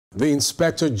The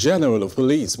Inspector General of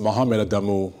Police, Mohammed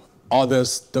Adamu,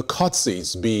 orders the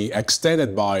courtesies be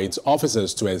extended by its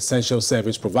officers to essential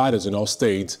service providers in all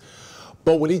states.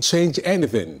 But will it change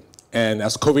anything? And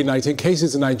as COVID-19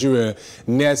 cases in Nigeria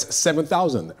nears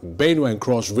 7,000, Benue and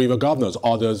Cross River governors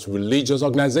orders religious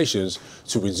organizations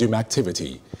to resume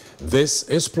activity. This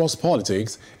is Plus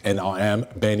Politics, and I am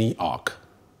Benny Ark.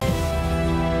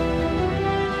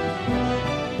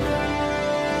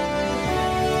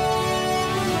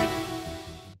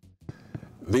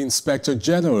 The Inspector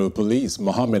General of Police,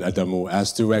 Mohammed Adamu,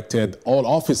 has directed all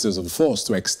officers of the force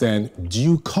to extend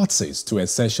due courtesies to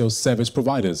essential service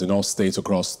providers in all states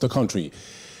across the country.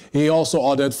 He also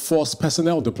ordered force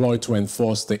personnel deployed to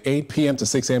enforce the 8 p.m. to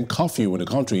 6 a.m. curfew in the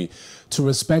country to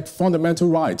respect fundamental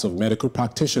rights of medical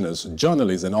practitioners,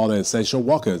 journalists, and other essential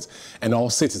workers and all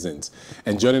citizens.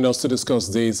 And joining us to discuss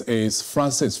this is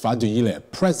Faduyile,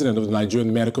 President of the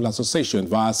Nigerian Medical Association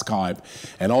via Skype,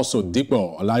 and also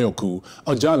Dipo, Olayoku,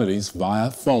 a journalist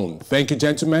via phone. Thank you,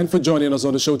 gentlemen, for joining us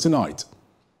on the show tonight.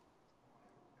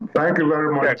 Thank you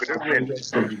very much.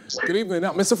 Good evening.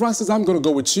 Now, Mr. Francis, I'm going to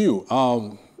go with you.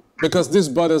 Because this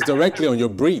borders directly on your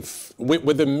brief.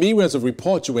 With the myriads of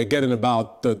reports you were getting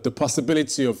about the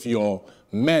possibility of your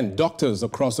men, doctors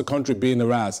across the country being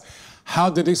harassed,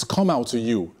 how did this come out to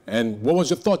you? And what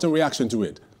was your thought and reaction to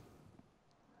it?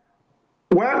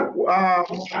 Well,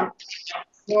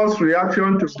 first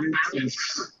reaction to this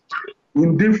is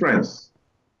indifference.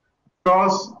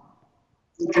 Because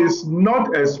it is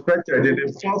not expected in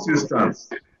the first instance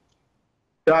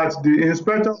that the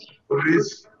Inspector of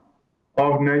Police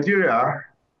of Nigeria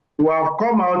who have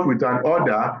come out with an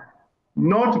order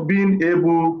not being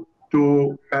able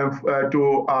to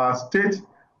state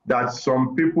that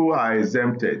some people are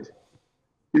exempted.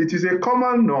 It is a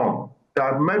common norm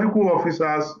that medical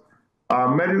officers,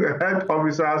 medical health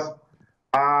officers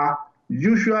are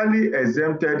usually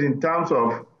exempted in terms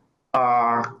of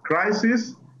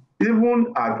crisis,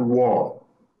 even at war.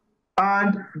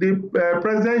 And the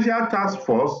Presidential Task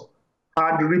Force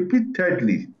had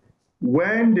repeatedly,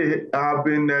 when they have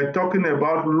been talking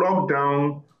about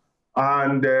lockdown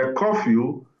and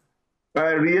curfew,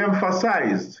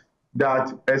 re-emphasized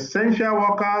that essential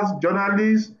workers,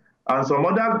 journalists, and some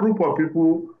other group of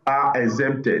people are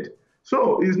exempted.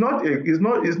 So it's not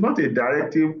a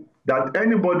directive that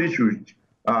anybody should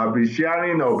be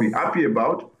sharing or be happy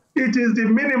about. It is the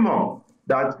minimum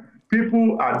that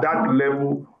people at that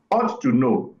level ought to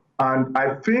know. And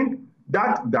I think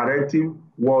that directive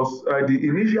was, the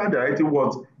initial directive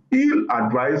was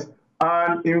ill-advised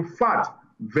and, in fact,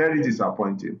 very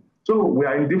disappointing. So we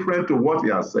are indifferent to what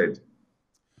he has said.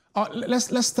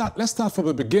 Let's start from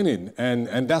the beginning,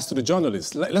 and that's to the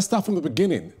journalists. Let's start from the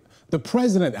beginning. The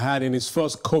president had in his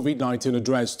first COVID-19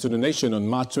 address to the nation on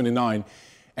March 29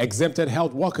 exempted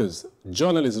health workers,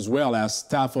 journalists, as well as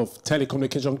staff of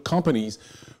telecommunication companies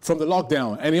from the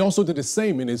lockdown. And he also did the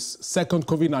same in his second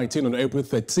COVID-19 on April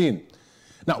 13.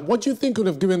 Now, what do you think could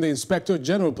have given the Inspector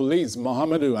General of Police,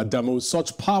 Mohammed Adamu,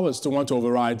 such powers to want to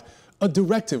override a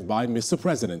directive by Mr.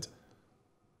 President?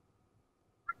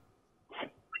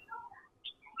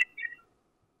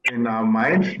 In our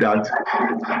mind, that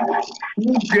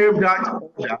who gave that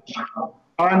order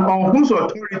and on whose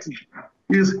authority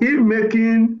is he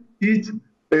making it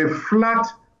a flat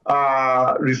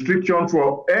restriction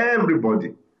for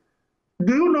everybody?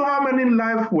 Do you know how many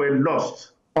lives were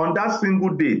lost on that single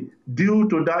day due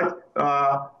to that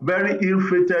very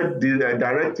ill-fated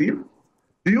directive?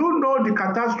 Do you know the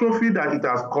catastrophe that it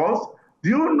has caused? Do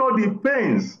you know the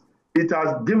pains it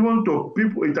has given to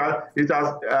people?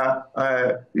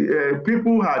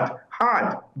 People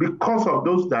had because of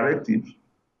those directives.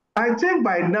 I think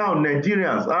by now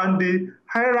Nigerians and the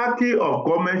hierarchy of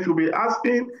government should be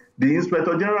asking the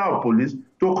Inspector General of Police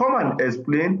to come and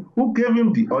explain who gave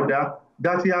him the order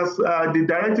that he has, the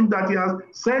directive that he has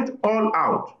sent all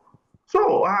out.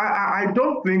 So I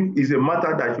don't think it's a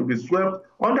matter that should be swept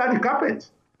under the carpet.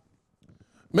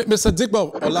 Mr.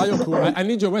 Dipo, Olayoku, I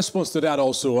need your response to that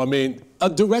also. I mean, a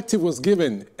directive was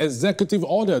given, executive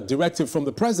order directive from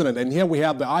the president, and here we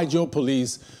have the IGP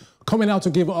police coming out to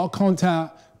give a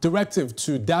counter directive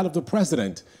to that of the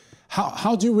president.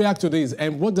 How do you react to this,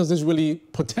 and what does this really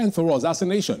portend for us as a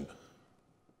nation?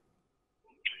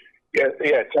 Yes,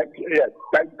 thank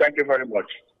you very much.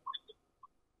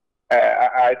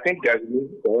 I think there's need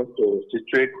for us to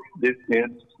situate these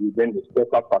things within the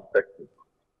proper perspective.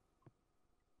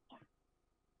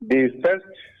 The first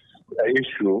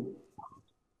issue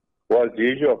was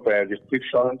the issue of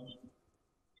restrictions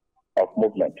of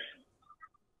movement.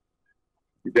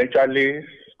 Eventually,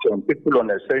 some people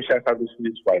on essential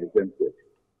services were exempted.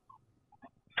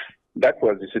 That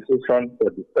was the situation for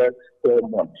the first 4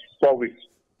 months, 4 weeks.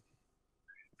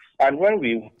 And when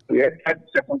we entered the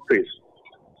second phase,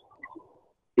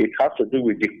 it has to do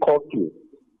with the curfew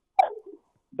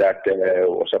that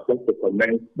was supposed to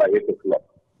commence by 8 o'clock.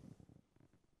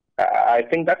 I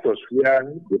think that was where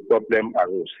the problem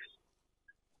arose.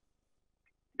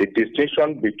 The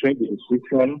distinction between the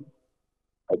institution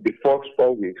of the first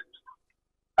 4 weeks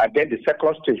and then the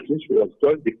second stage, which was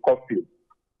just the curfew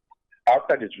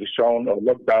after the decision of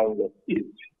lockdown was eased.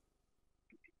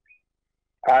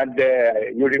 And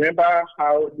you remember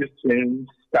how this thing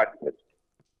started,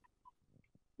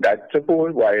 that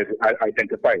people were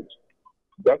identified.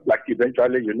 Just like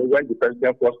eventually, when the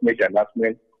president first made the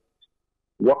announcement,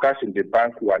 workers in the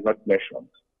bank were not mentioned.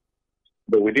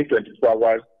 But within 24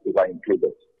 hours, they were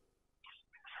included.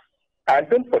 And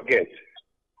don't forget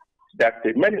that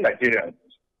many Nigerians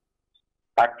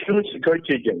accuse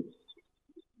security agents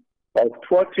of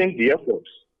thwarting the efforts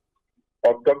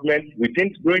of government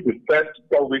during the first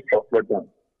 4 weeks of lockdown,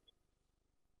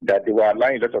 that they were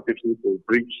allowing a lot of people to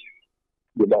breach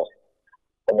the law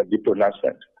or the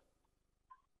pronouncement.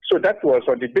 So that was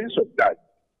on the basis of that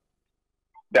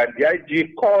the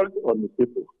IG called on the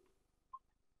people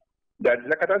that the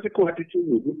lackadaisical attitude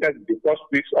we witnessed in the first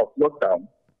weeks of lockdown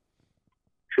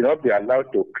should not be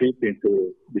allowed to creep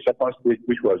into the second stage,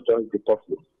 which was just the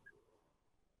curfew.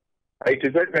 It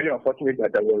is very, very unfortunate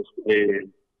that there was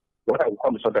what I would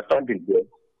call misunderstanding there.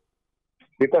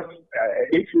 Because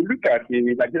if you look at the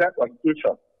Nigerian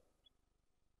Constitution,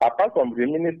 apart from the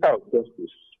Minister of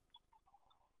Justice,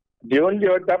 the only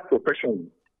other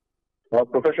profession or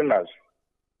professionals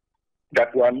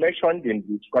that were mentioned in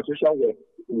the Constitution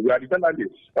were the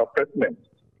journalists or pressmen,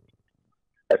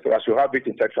 as you have it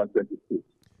in Section 22.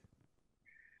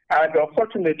 And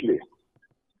unfortunately,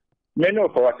 many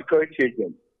of our security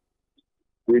agents,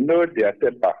 we know their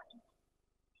setback.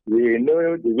 We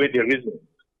know the way they reason.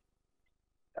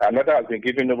 Another has been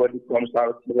given, nobody comes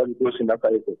out, nobody goes in after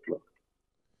 8 o'clock.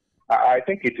 I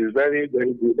think it is very,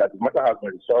 very good that the matter has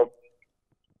been resolved.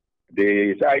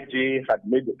 The IG had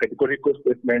made a categorical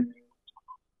statement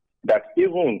that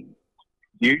even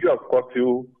the issue of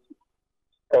curfew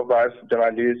covers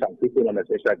journalists and people on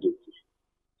essential duty.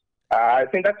 I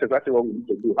think that's exactly what we need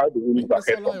to do. How do we move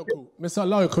ahead? Mr.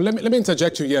 Olayoku, let me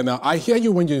interject you here now. I hear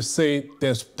you when you say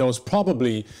there was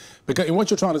probably, because in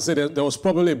what you're trying to say, there was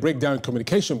probably a breakdown in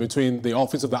communication between the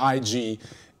office of the IG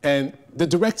and the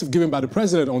directive given by the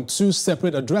president on 2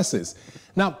 separate addresses.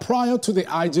 Now, prior to the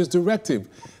IG's directive,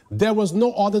 there was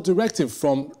no other directive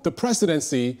from the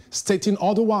presidency stating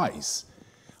otherwise.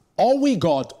 All we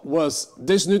got was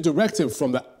this new directive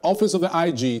from the office of the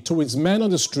IG to its men on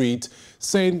the street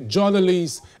saying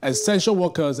journalists, essential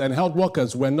workers, and health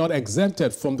workers were not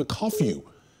exempted from the curfew.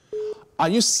 Are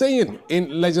you saying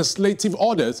in legislative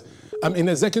orders, in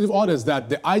executive orders, that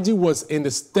the IG was in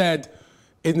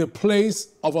the place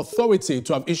of authority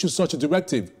to have issued such a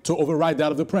directive to override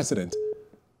that of the president?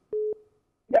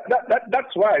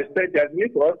 That's why I said there's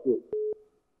need for us to...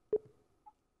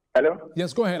 Hello?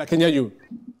 Yes, go ahead. I can hear you.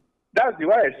 That's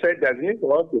why I said there's need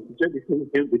for us to take this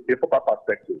with a proper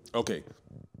perspective. Okay.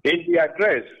 In the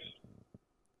address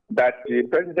that the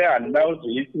president announced the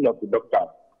lifting of the lockdown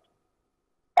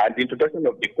and the introduction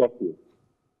of the curfew,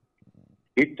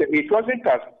 it wasn't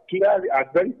as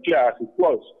very clear as it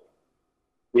was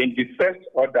in the first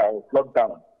order of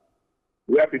lockdown,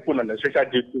 where people on essential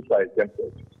duties were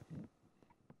exempted.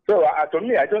 So to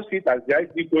me, I don't see it as the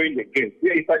IG going against.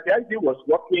 If the IG was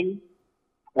working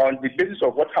on the basis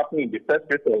of what happened in the first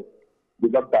phase of the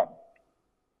lockdown,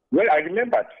 well, I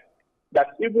remembered that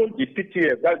even the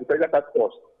PTF, that's the President Task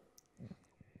Force,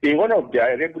 in one of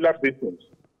their regular briefings,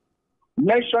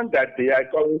 mentioned that they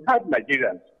have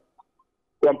Nigerians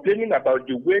complaining about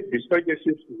the way the soldiers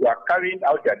were carrying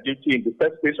out their duty in the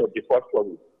first phase of the first 4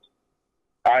 weeks,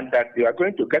 and that they are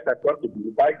going to get across to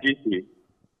the IGP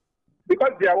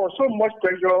because there was so much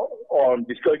pressure on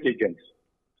the security agents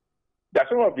that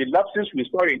some of the lapses we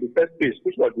saw in the first phase,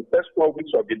 which was the first 4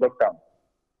 weeks of the lockdown,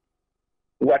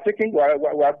 were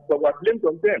blamed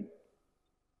on them.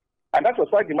 And that was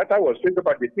why the matter was raised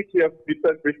about the PTF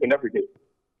first briefing every day.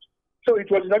 So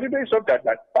it was not even so that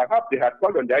perhaps they had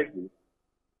called on the IG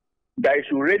that it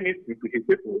should raise it with his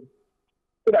people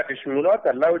so that they should not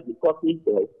allow the coffee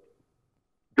to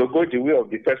go the way of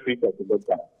the first week of the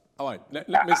lockdown. All right, let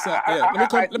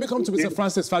me come to Mr.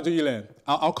 Francis Faduyile.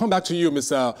 I'll come back to you,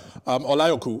 Mr.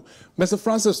 Olayoku. Mr.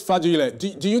 Francis Faduyile,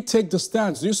 do you take the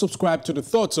stance, do you subscribe to the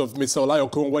thoughts of Mr.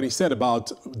 Olayoku and what he said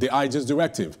about the IG's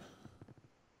directive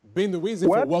being the reason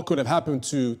for what could have happened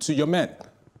to your men?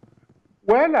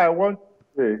 Well, I want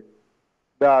to say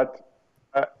that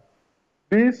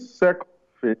this second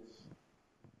phase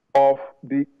of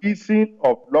the easing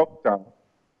of lockdown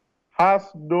has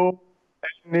no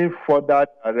any further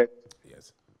directive.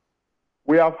 Yes.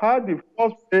 We have had the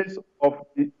first phase of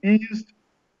the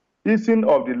easing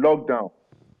of the lockdown,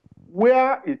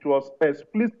 where it was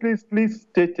explicitly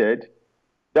stated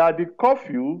that the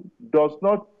curfew does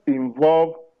not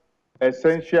involve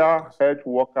essential health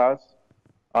workers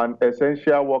and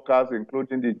essential workers,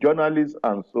 including the journalists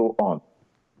and so on.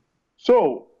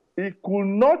 So it could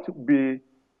not be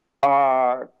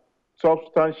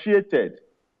substantiated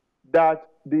that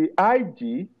the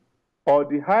IG or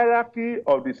the hierarchy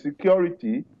of the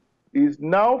security is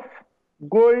now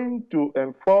going to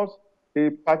enforce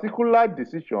a particular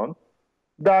decision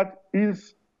that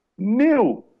is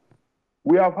new.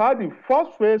 We have had the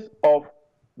first phase of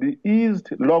the eased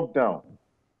lockdown,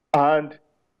 and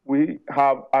they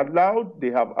have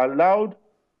allowed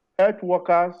health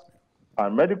workers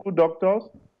and medical doctors,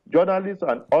 journalists,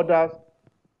 and others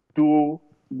to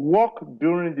work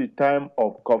during the time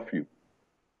of curfew.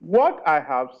 What I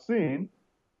have seen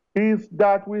is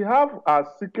that we have as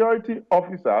security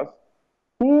officers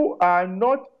who are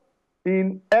not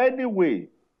in any way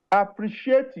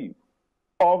appreciative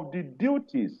of the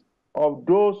duties of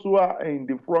those who are in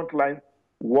the frontline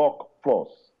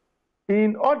workforce.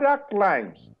 In other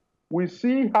climes, we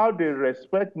see how they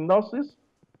respect nurses,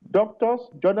 doctors,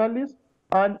 journalists,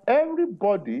 and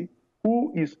everybody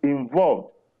who is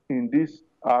involved in this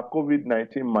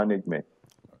COVID-19 management.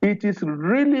 It is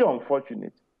really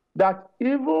unfortunate that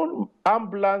even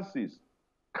ambulances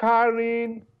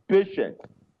carrying patients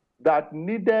that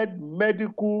needed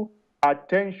medical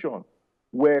attention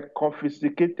were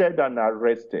confiscated and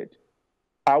arrested.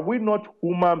 Are we not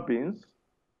human beings?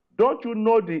 Don't you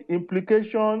know the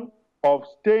implication of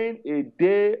staying a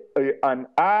day, an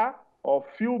hour, or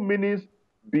few minutes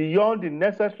beyond the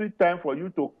necessary time for you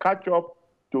to catch up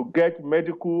to get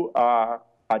medical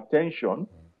attention?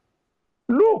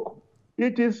 Look,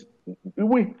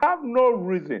 we have no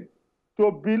reason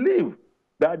to believe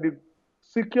that the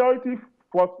security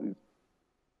forces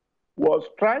was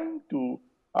trying to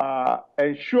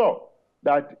ensure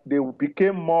that they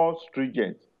became more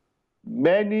stringent.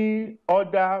 Many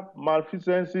other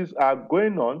malfeasances are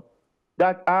going on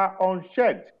that are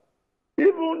unchecked.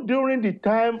 Even during the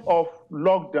time of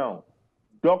lockdown,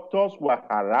 doctors were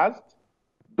harassed,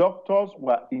 doctors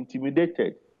were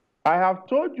intimidated. I have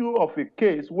told you of a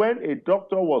case when a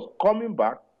doctor was coming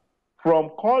back from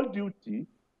call duty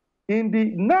in the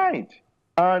night,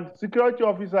 and security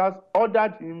officers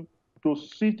ordered him to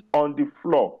sit on the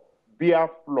floor, bare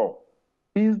floor.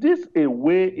 Is this a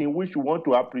way in which you want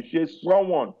to appreciate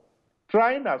someone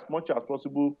trying as much as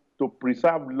possible to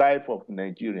preserve life of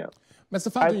Nigerians?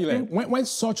 Mr. Faduyile, when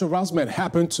such harassment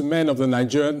happened to men of the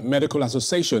Nigerian Medical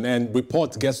Association and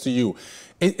report gets to you,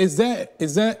 is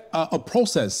there a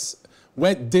process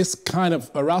where this kind of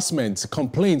harassment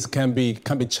complaints can be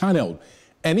channeled?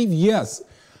 And if yes,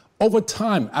 over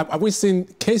time, have we seen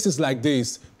cases like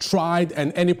this tried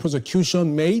and any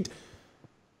prosecution made?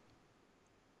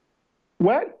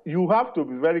 Well, you have to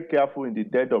be very careful in the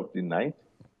dead of the night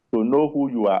to know who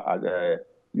you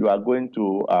are going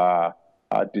to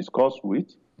discuss with.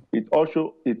 It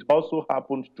also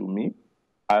happened to me.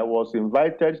 I was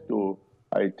invited to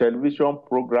a television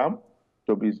program,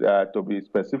 to be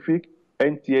specific,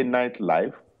 NTA Night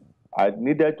Live. I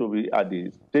needed to be at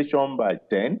the station by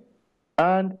 10,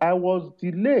 and I was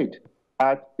delayed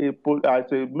at a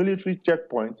military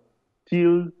checkpoint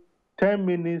till 10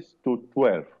 minutes to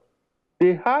 12.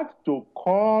 They had to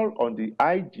call on the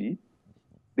IG.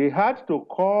 They had to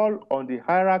call on the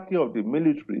hierarchy of the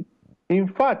military. In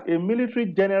fact, a military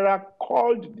general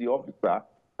called the officer,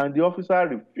 and the officer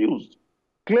refused,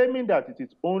 claiming that it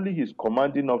is only his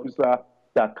commanding officer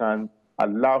that can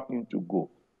allow him to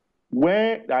go.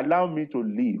 Allow me to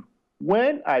leave.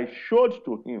 When I showed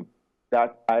to him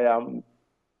that I am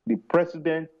the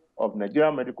president of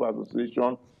Nigerian Medical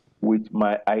Association with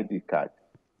my ID card.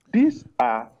 These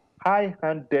are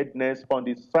high-handedness on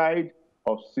the side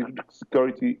of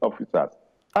security officers.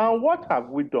 And what have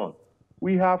we done?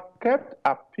 We have kept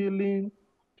appealing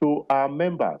to our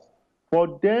members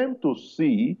for them to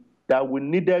see that we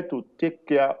needed to take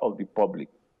care of the public.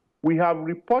 We have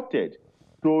reported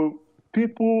to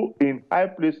people in high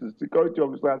places, security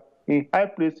officers in high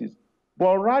places,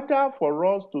 but rather for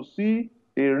us to see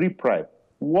a reprieve.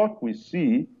 What we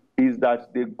see is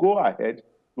that they go ahead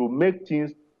to make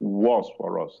things worse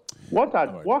for us. What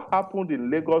happened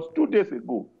in Lagos 2 days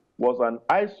ago was an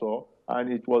eyesore,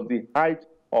 and it was the height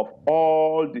of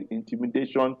all the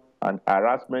intimidation and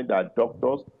harassment that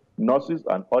doctors, nurses,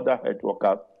 and other health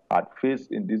workers had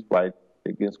faced in this fight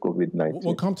against COVID-19.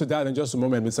 We'll come to that in just a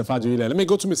moment, Mr. Faduyile. Let me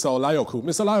go to Mr. Olayoku.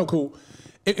 Mr. Olayoku,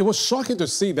 it was shocking to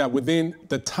see that within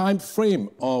the time frame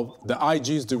of the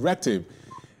IG's directive,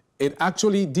 it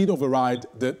actually did override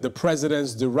the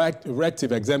president's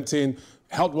directive exempting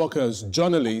health workers,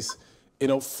 journalists,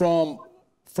 from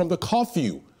the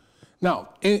curfew.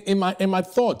 Now, in my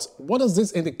thoughts, what does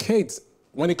this indicate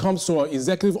when it comes to our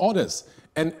executive orders,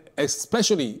 and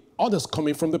especially orders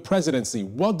coming from the presidency?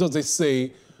 What does it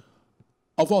say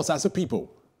of us as a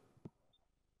people?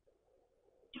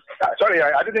 Sorry,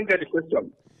 I didn't get the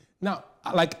question. Now,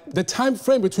 like the time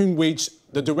frame between which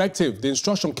the directive, the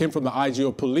instruction came from the IG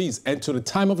or police, and to the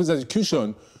time of its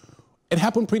execution, it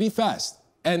happened pretty fast.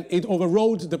 And it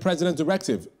overrode the president's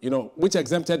directive, which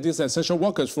exempted these essential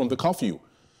workers from the curfew.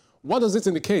 What does this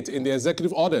indicate in the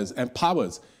executive orders and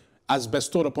powers as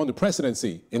bestowed upon the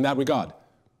presidency in that regard?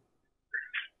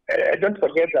 Don't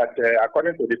forget that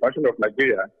according to the Constitution of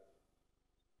Nigeria,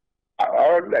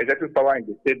 all executive power in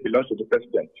the state belongs to the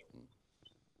president.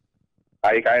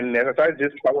 I can exercise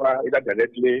this power either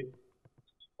directly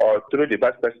or through the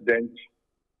vice president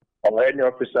or any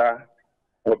officer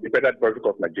of the Federal Republic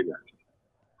of Nigeria.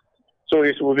 So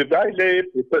it will be very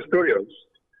preposterous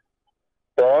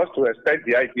for us to expect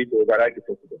the IG to override the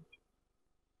president.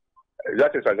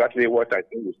 That is exactly what I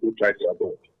think we should try to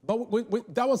avoid.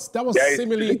 But that was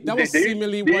seemingly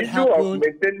what happened.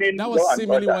 That was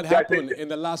seemingly what happened in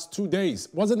the last 2 days.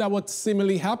 Wasn't that what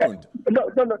seemingly happened?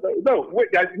 No. Wait,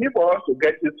 there's need for us to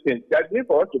get this thing. There's need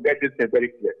for us to get this thing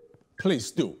very clear.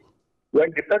 Please do. When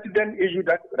the president issued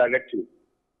that directive,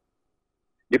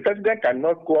 the president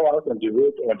cannot go out on the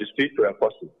road or on the street to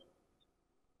enforce it.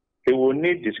 He will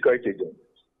need the security agents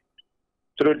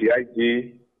through the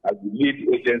IG as the lead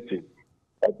agency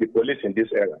of the police in this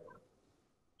era.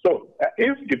 So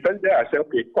if the president has said,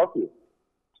 okay, curfew,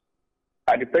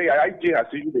 and the IG has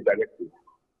issued the directive,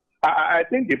 I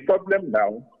think the problem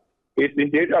now is in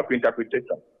the area of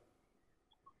interpretation.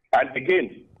 And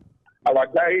again, our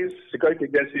guys, security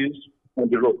agencies on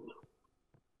the road,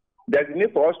 there's a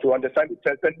need for us to understand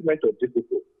the sentiment of these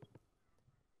people.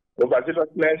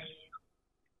 Overzealousness,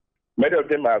 many of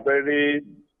them are very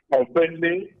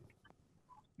unfriendly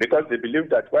because they believe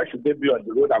that why should they be on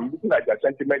the road? I'm looking at their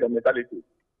sentiment and mentality.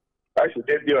 Why should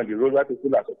they be on the road where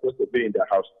people are supposed to be in their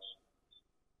houses?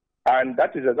 And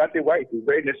that is exactly why it is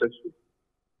very necessary,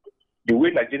 the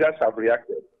way Nigerians have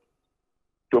reacted,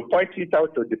 to point it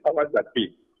out to the powers that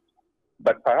be.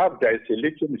 But perhaps there is a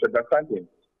little misunderstanding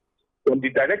on the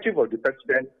directive of the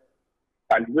president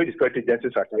and the way the security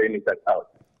agencies are carrying it out.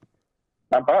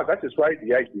 And perhaps that is why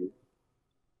the IG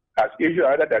has issued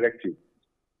another directive,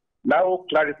 now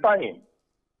clarifying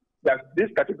that this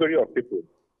category of people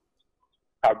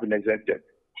have been exempted.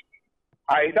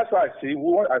 That's why I still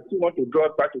want to draw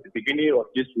back to the beginning of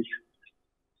this issue,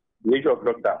 the issue of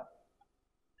lockdown.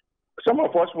 Some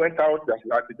of us went out as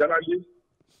journalists.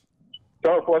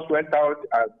 Some of us went out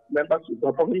as members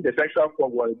performing the essential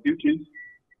form duties,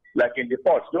 like in the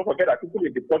ports. Don't forget that people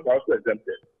in the ports are also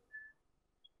exempted.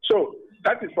 So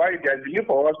that is why there is a need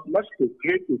for us not to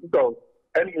create a sort of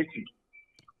enmity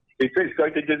between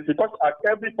security agencies, because at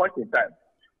every point in time,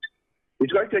 the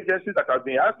security agencies that have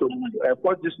been asked to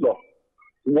enforce this law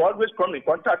will always come in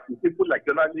contact with people like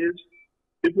journalists,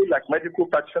 people like medical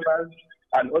practitioners,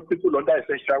 and other people under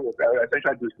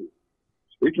essential duties.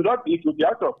 It would be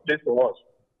out of place for us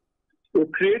to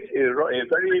create a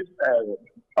very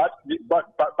bad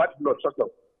blood sort of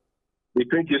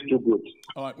between these two groups.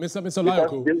 All right, Mr.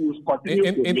 Olayoku,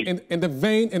 in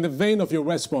the vein of your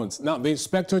response, now the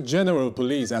Inspector General of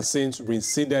Police has since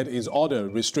rescinded his order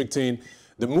restricting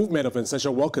the movement of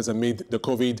essential workers amid the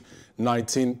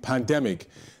COVID-19 pandemic.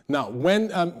 Now, when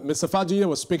Mr. Faduyile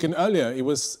was speaking earlier, it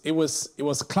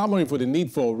was clamoring for the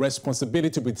need for responsibility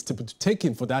to be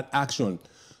taken for that action.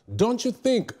 Don't you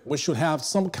think we should have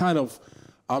some kind of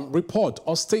report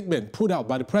or statement put out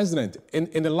by the president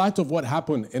in the light of what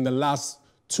happened in the last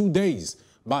 2 days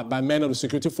by men of the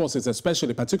security forces,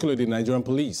 particularly the Nigerian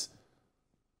police?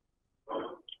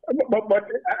 But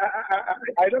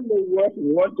I don't know what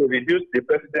we want to reduce the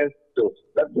president to.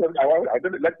 That's what I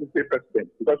don't like to say president,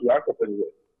 because we are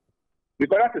president.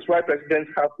 Because that is why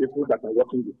presidents have people that are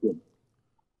working with him.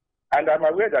 And I'm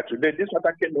aware that today this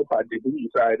matter came up at the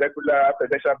regular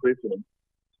presidential briefing.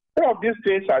 Some of these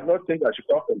things are not things that should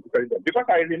come from the president. Because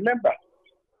I remember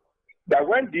that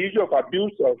when the issue of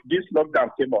abuse of this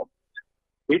lockdown came up,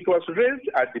 it was raised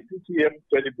at the PTF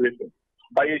briefing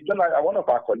by one of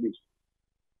our colleagues.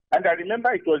 And I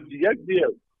remember it was the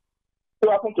SDL, who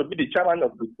happened to be the chairman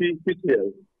of the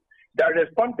PTL, that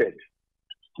responded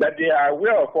that they are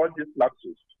aware of all these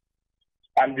lapses.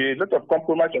 and a lot of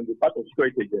compromise on the part of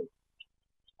security agents.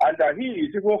 And he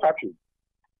is even happy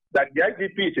that the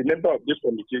IGP is a member of this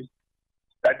committee,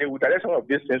 that they will direct some of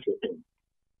these things to him.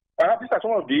 Perhaps these are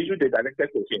some of the issues they directed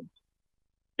to him.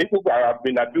 People have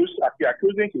been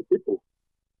accusing his people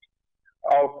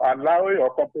of allowing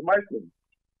or compromising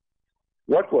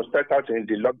what was set out in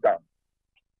the lockdown.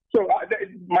 So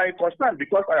my concern,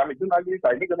 because I am a journalist,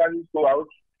 I make journalists go out,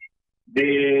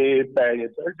 the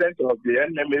president of the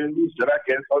NMA,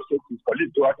 Against also his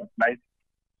colleagues go out at night.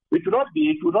 It would not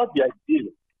be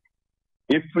ideal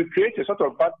if we create a sort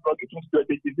of bad blood between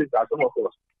security agencies and some of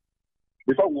us,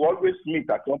 before we always meet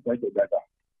at one point or the other.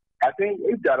 I think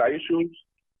if there are issues,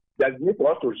 there's need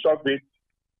for us to solve it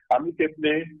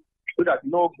amicably so that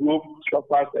no group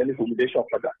suffers any humiliation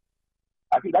further.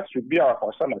 I think that should be our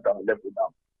concern at our level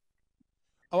now.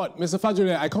 All right, Mr.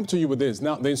 Faduyile, I come to you with this.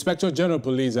 Now, the Inspector General of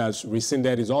Police has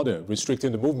rescinded his order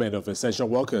restricting the movement of essential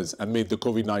workers amid the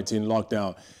COVID-19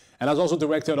 lockdown, and has also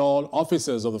directed all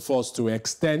officers of the force to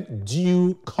extend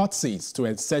due courtesies to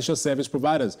essential service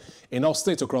providers in all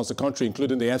states across the country,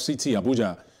 including the FCT,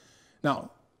 Abuja.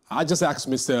 Now, I just asked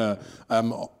Mr.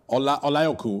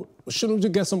 Olayoku, shouldn't you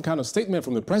get some kind of statement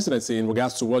from the presidency in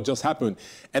regards to what just happened?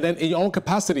 And then in your own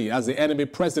capacity as the enemy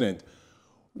president,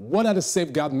 what are the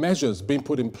safeguard measures being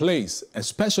put in place,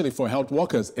 especially for health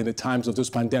workers in the times of this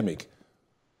pandemic?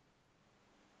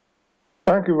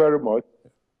 Thank you very much.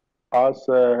 As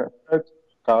health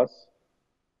workers,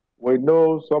 we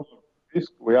know some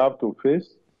risks we have to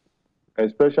face,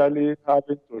 especially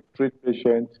having to treat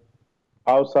patients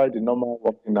outside the normal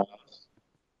working hours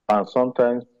and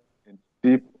sometimes in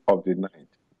the deep of the night.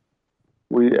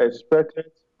 We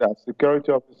expected that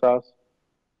security officers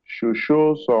should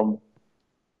show some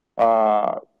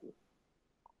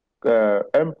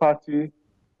empathy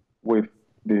with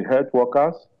the health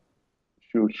workers,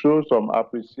 should show some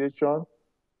appreciation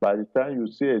by the time you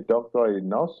see a doctor or a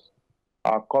nurse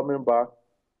are coming back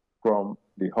from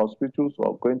the hospitals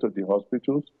or going to the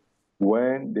hospitals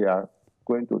when they are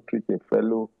going to treat a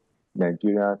fellow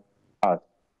Nigerian as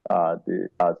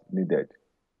needed.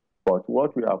 But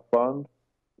what we have found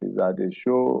is that they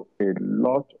show a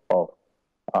lot of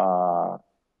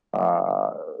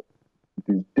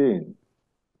disdain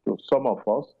to some of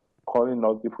us, calling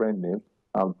us different names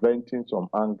and venting some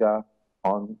anger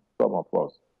on some of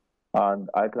us. And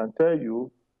I can tell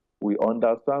you, we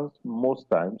understand most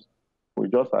times, we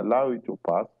just allow it to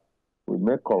pass, we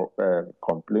make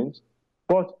complaints.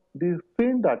 But the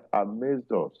thing that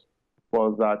amazed us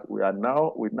was that we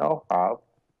now have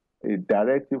a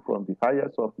directive from the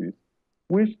highest office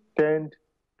which tend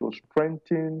to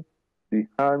strengthen the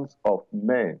hands of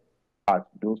men at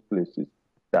those places,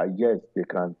 that yes, they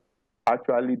can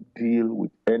actually deal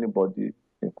with anybody,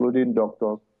 including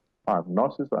doctors and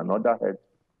nurses and other health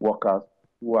workers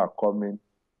who are coming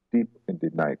deep in the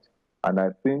night. And I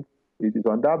think it is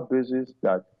on that basis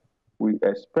that we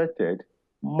expected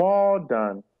more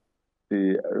than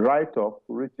the write-up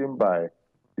written by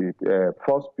the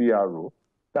first PRO,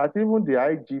 that even the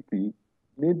IGP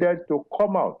needed to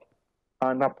come out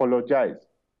and apologize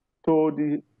to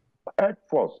the health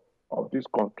force of this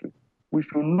country. We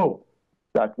should know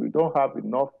that we don't have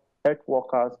enough health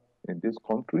workers in this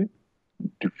country.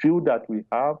 The few that we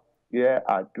have here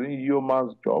are doing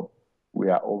yeoman's job. We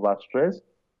are overstressed.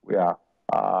 We are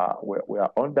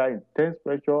under intense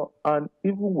pressure, and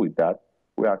even with that,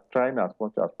 we are trying as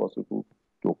much as possible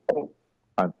to cope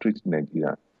and treat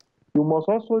Nigerians. You must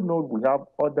also know we have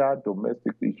other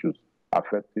domestic issues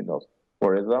affecting us.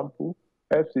 For example,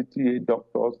 FCTA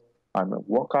doctors and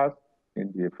workers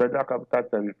in the Federal Capital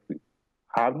Territory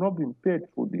have not been paid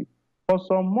fully for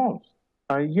some months,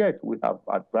 and yet we have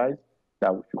advised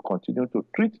that we should continue to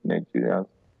treat Nigerians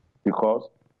because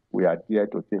we are there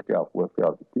to take care of the welfare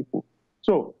of the people.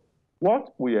 So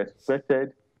what we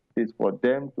expected is for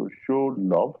them to show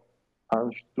love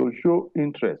and to show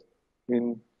interest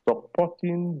in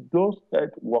supporting those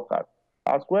health workers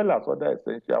as well as other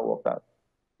essential workers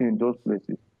in those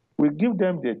places. We give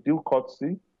them the due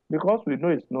courtesy because we know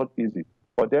it's not easy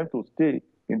for them to stay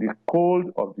in the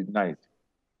cold of the night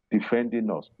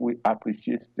defending us. We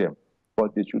appreciate them,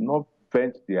 but they should not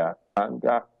vent their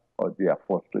anger or their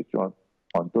frustration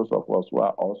on those of us who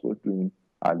are also doing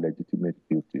our legitimate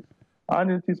duties.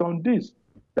 And it is on this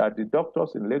that the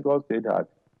doctors in Lagos State had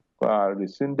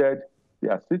rescinded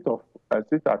their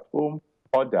sit-at-home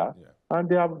order, and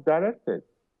they have directed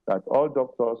that all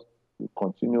doctors will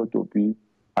continue to be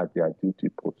at their duty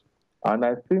post. And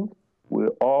I think we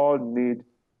all need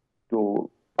to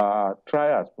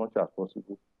try as much as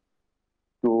possible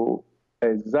to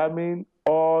examine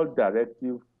all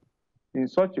directives in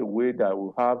such a way that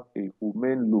we have a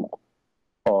humane look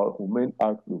or humane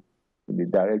outlook in the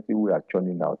directive we are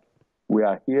churning out. We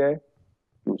are here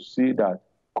to see that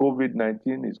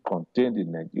COVID-19 is contained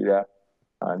in Nigeria,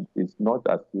 and it's not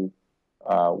as if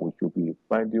we should be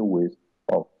finding ways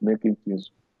of making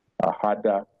things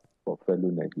harder for fellow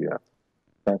Nigerians.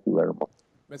 Thank you very much.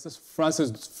 Mr.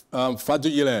 Francis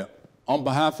Faduyile, on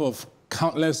behalf of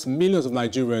countless millions of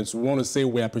Nigerians, we want to say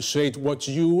we appreciate what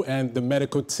you and the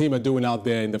medical team are doing out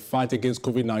there in the fight against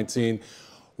COVID-19.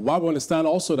 While we understand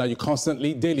also that you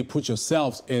constantly, daily put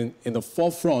yourselves in the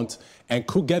forefront and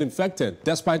could get infected.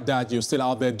 Despite that, you're still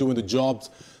out there doing the jobs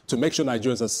to make sure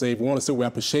Nigerians are safe. We want to say we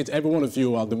appreciate every one of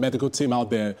you, the medical team out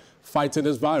there fighting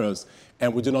this virus,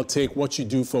 and we do not take what you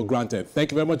do for granted.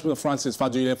 Thank you very much, Mr. Francis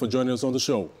Faduyile, for joining us on the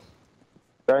show.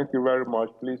 Thank you very much.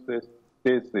 Please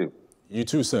stay safe. You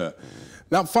too, sir.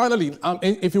 Now, finally,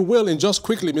 if you will, and just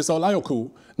quickly, Mr. Olayoku,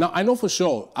 now, I know for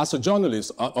sure, as a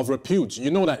journalist of repute,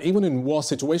 you know that even in war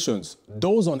situations,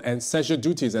 those on essential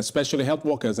duties, especially health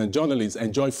workers and journalists,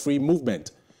 enjoy free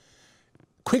movement.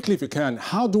 Quickly, if you can,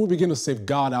 how do we begin to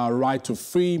safeguard our right to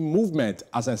free movement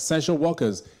as essential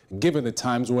workers, given the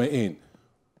times we're in?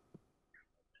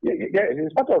 Yeah,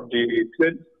 it's part of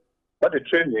the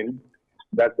training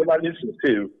that journalists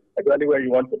receive, especially when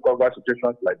you want to cover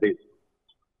situations like this.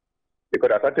 Because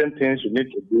there are certain things you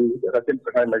need to do, there are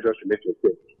certain measures you need to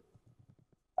take.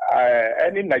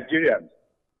 Any Nigerian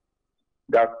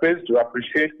that fails to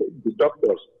appreciate the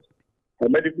doctors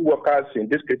and medical workers in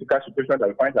this critical situation that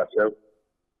we find ourselves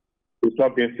is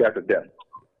not being fair to them.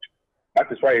 That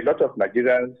is why a lot of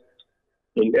Nigerians,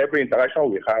 in every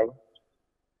interaction we have,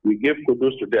 we give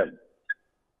kudos to them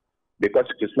because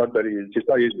it is not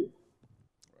easy.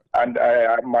 And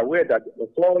I am aware that of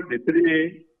all the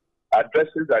 3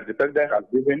 addresses that the president has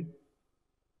given,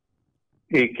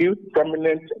 he gives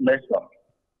prominent mention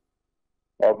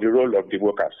of the role of the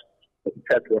workers, of the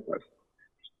health workers.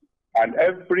 And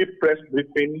every press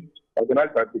briefing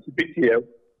organized by the CPTF,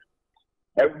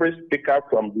 every speaker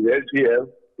from the SGL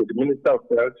to the Minister of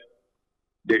Health,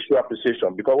 they show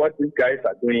appreciation because what these guys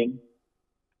are doing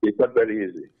is not very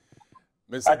easy.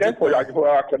 Mr. And then for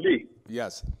our colleagues,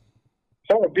 yes,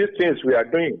 some of these things we are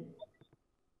doing,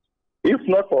 if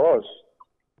not for us,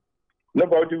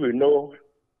 nobody will know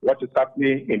what is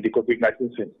happening in the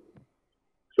COVID-19 scene.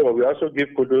 So we also give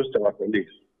kudos to our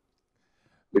colleagues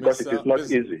because it is not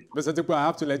easy. Mr. Dipo, I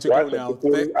have to let you go now.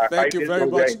 Thank you very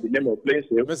much.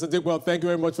 Mr. Dipo, thank you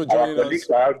very much for joining us.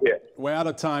 We're out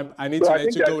of time. I need to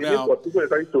let you go now.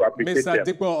 Mr.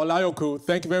 Dipo Olayoku,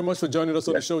 thank you very much for joining us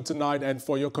on the show tonight and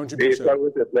for your contribution. It's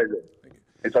always a pleasure.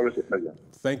 It's always a pleasure.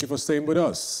 Thank you for staying with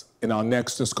us. In our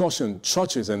next discussion,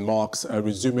 churches and mosques are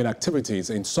resuming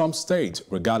activities in some states,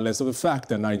 regardless of the fact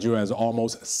that Nigeria has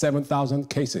almost 7,000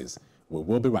 cases. We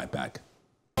will be right back.